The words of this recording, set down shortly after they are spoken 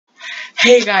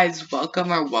Hey guys,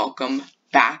 welcome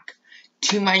back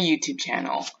to my YouTube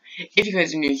channel. If you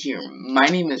guys are new here, my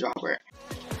name is Robert.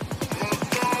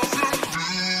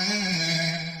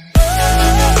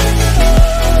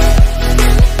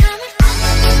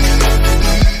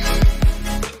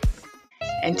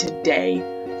 And today,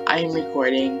 I am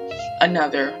recording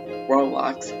another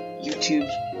Roblox YouTube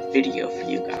video for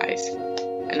you guys.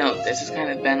 I know this has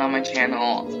kind of been on my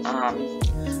channel.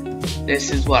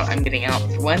 This is what I'm getting out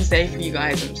for Wednesday for you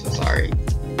guys. I'm so sorry.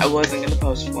 I wasn't going to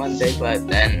post Wednesday, but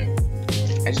then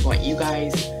I just want you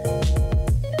guys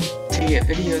to get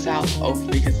videos out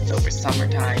because it's over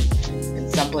summertime. In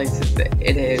some places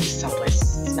it is, some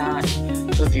places it's not.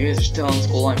 So if you guys are still in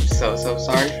school, I'm so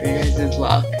sorry for you guys'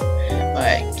 luck.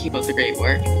 But keep up the great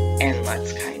work, and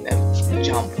let's kind of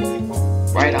jump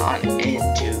right on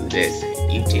into this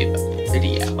YouTube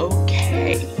video.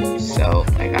 Okay, so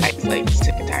my guys, like,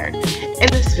 sick and tired. In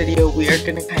this video, we are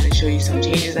gonna kind of show you some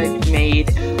changes I've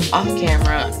made off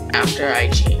camera after I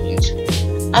changed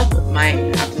up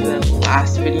after the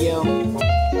last video.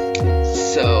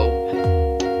 So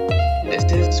this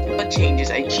is what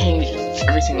changes. I changed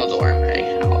every single door in my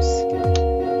house.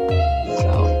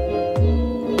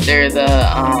 So they're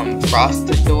the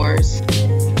frosted doors,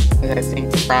 because I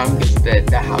think brown gives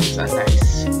the house a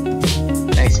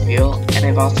nice feel. And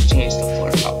I've also changed the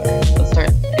floor color. Let's start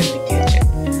in the kitchen.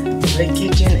 The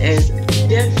kitchen is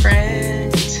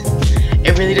different.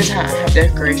 It really doesn't have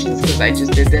decorations because I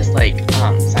just did this like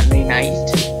Sunday night.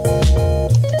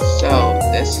 So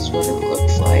this is what it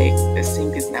looks like. The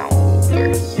sink is now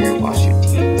over here. Wash your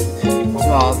teeth, do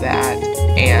all that,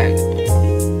 and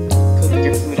cook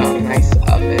your food on a nice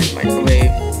oven,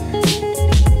 microwave,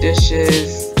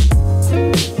 dishes,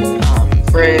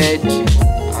 fridge,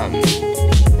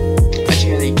 a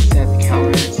chair that you can set at the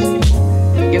counters.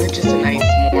 Give it just a nice,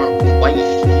 more white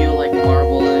feel, like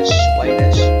marble-ish,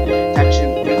 whitish. It's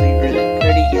actually really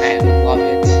pretty. I love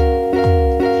it.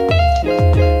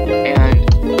 And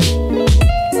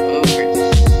over here is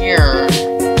the garage.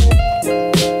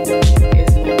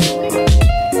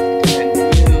 A new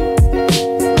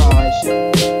garage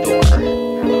door. I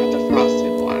don't have the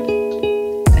frosted one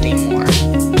anymore.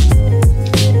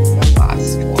 The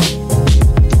last one.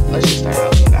 Let's just start out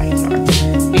with the backyard.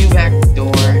 New back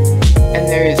door, and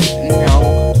there is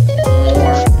no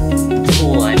more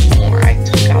pool anymore. I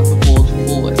took out the pool. The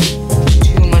pool was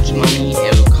too much money. It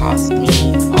would cost me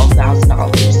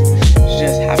 $12,000 to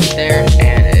just have it there,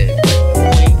 and it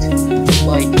was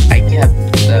like I kept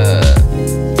the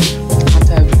hot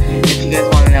tub. If you guys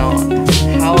want to know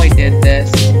how I did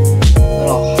this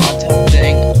little hot tub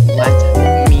thing, let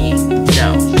me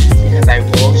know, because I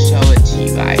will show it to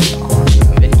you guys on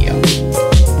the video.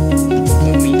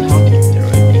 With me talking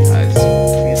through it, because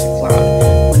it's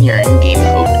loud when you're in game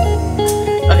mode.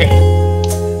 Okay,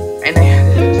 and I had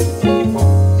it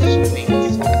swimming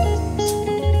set.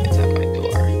 It's at my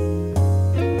door.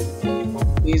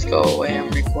 Please go away, I'm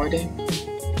recording.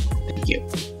 Thank you.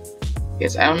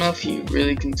 Yes, I don't know if you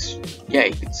really can, yeah,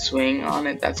 you can swing on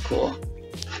it, that's cool.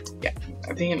 Yeah,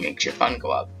 I think it makes your fun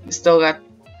go up. It's still got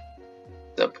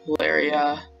the pool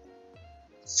area.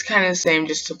 It's kind of the same,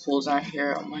 just the pool's not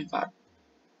here. Oh my god.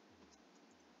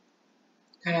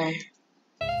 Can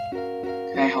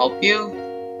I help you?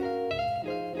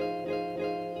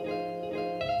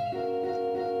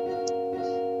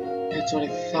 That's what I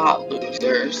thought,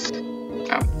 losers.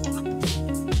 Oh.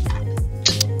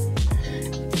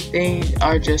 They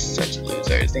are just such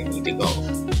losers. They need to go.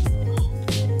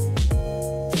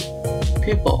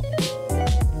 People.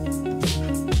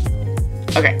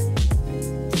 Okay.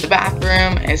 The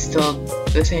bathroom is still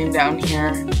the same down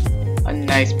here. A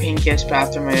nice pinkish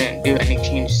bathroom. I didn't do any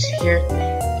changes here.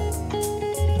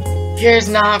 Here's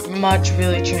not much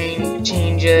really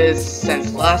changes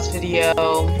since the last video.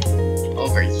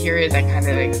 Over here is I kind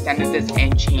of extended this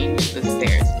and changed the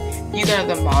stairs. These are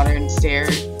the modern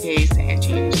staircase, and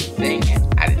changed the thing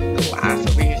and added glass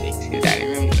over here. So you can see the dining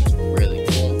room. It's really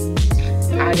cool.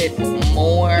 Added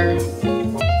more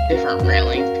different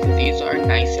railings because these are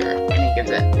nicer, and it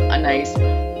gives it a nice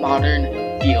modern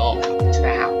feel to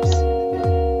the house.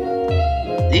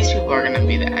 These people are gonna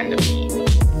be the end of me.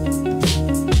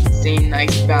 Same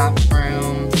nice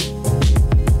bathroom.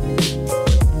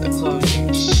 The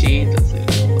closing shade. Let's leave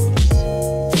that closed.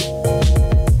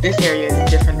 This area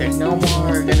is different. There's no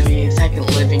more gonna be a second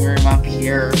living room up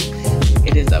here.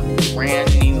 It is a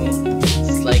brand new,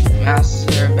 it's like the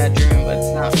master bedroom, but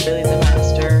it's not really the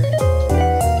master.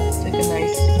 It's like a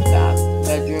nice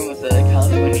bedroom with a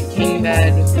California king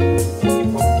bed.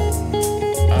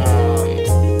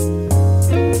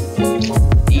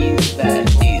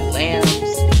 These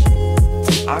lamps,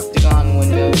 octagon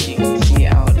windows you can see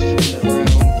out from the room.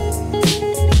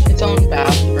 Its own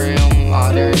bathroom,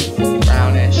 modern,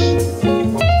 brownish,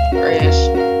 grayish,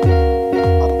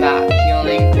 all that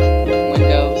feeling.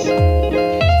 Windows.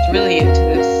 It's really into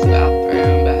this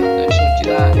bathroom, but I haven't showed you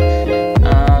that.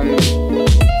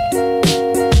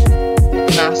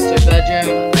 Master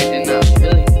bedroom.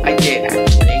 I did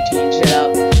actually change it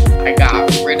up. I got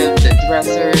rid of the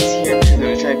dressers here because it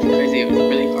was driving me crazy. It was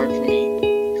really hard for me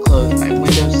to close my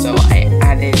windows, so I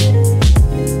added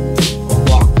a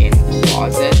walk-in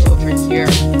closet over here.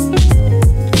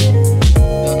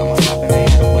 Don't know what happened. I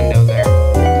had a window there. I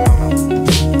don't know.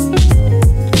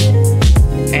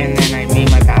 And then I made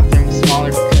my bathroom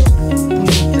smaller because who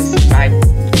needs this my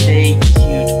big,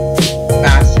 huge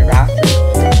master bathroom?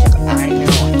 Because I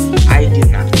know I do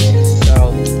not. So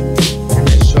I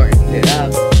just shortened it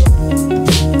up.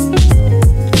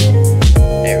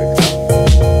 There we go.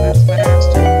 That's my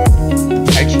master.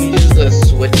 I changed the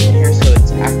switch in here so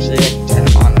it's actually I can turn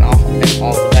them on and off in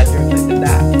all the bedrooms. I did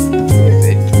that because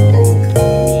it drove me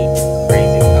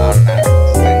crazy with automatic.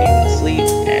 So then you can sleep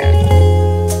and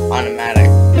automatic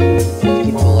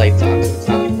keep the lights on so it's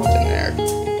not in there.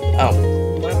 Oh,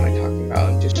 what am I talking about?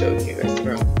 I'm just showing you guys the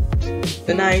room.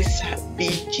 The nice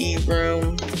beachy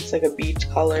room. It's like a beach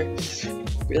color.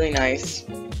 Really nice.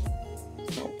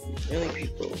 Oh, really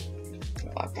people.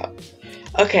 My laptop.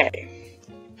 Okay.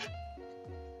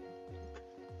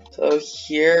 So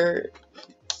here,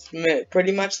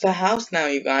 pretty much the house now,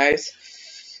 you guys.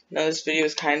 Now this video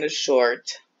is kind of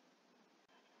short.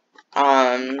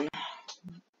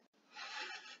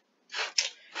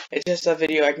 It's just a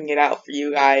video I can get out for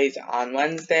you guys on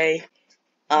Wednesday.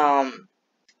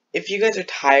 If you guys are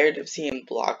tired of seeing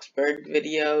BloxBurg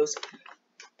videos,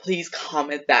 please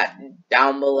comment that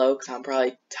down below because I'm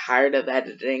probably tired of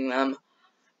editing them.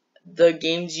 The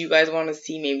games you guys want to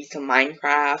see, maybe some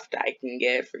Minecraft, I can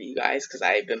get for you guys because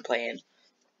I've been playing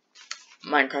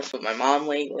Minecraft with my mom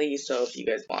lately. So if you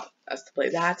guys want us to play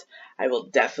that, I will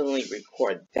definitely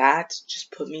record that.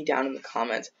 Just put me down in the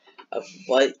comments of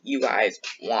what you guys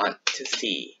want to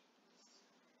see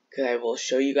because I will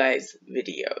show you guys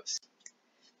videos.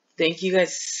 Thank you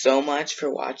guys so much for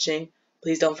watching.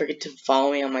 Please don't forget to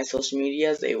follow me on my social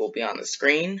medias. They will be on the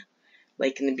screen,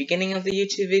 like in the beginning of the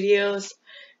YouTube videos.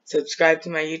 Subscribe to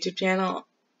my YouTube channel.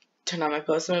 Turn on my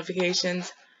post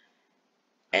notifications.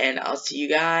 And I'll see you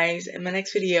guys in my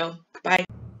next video. Bye.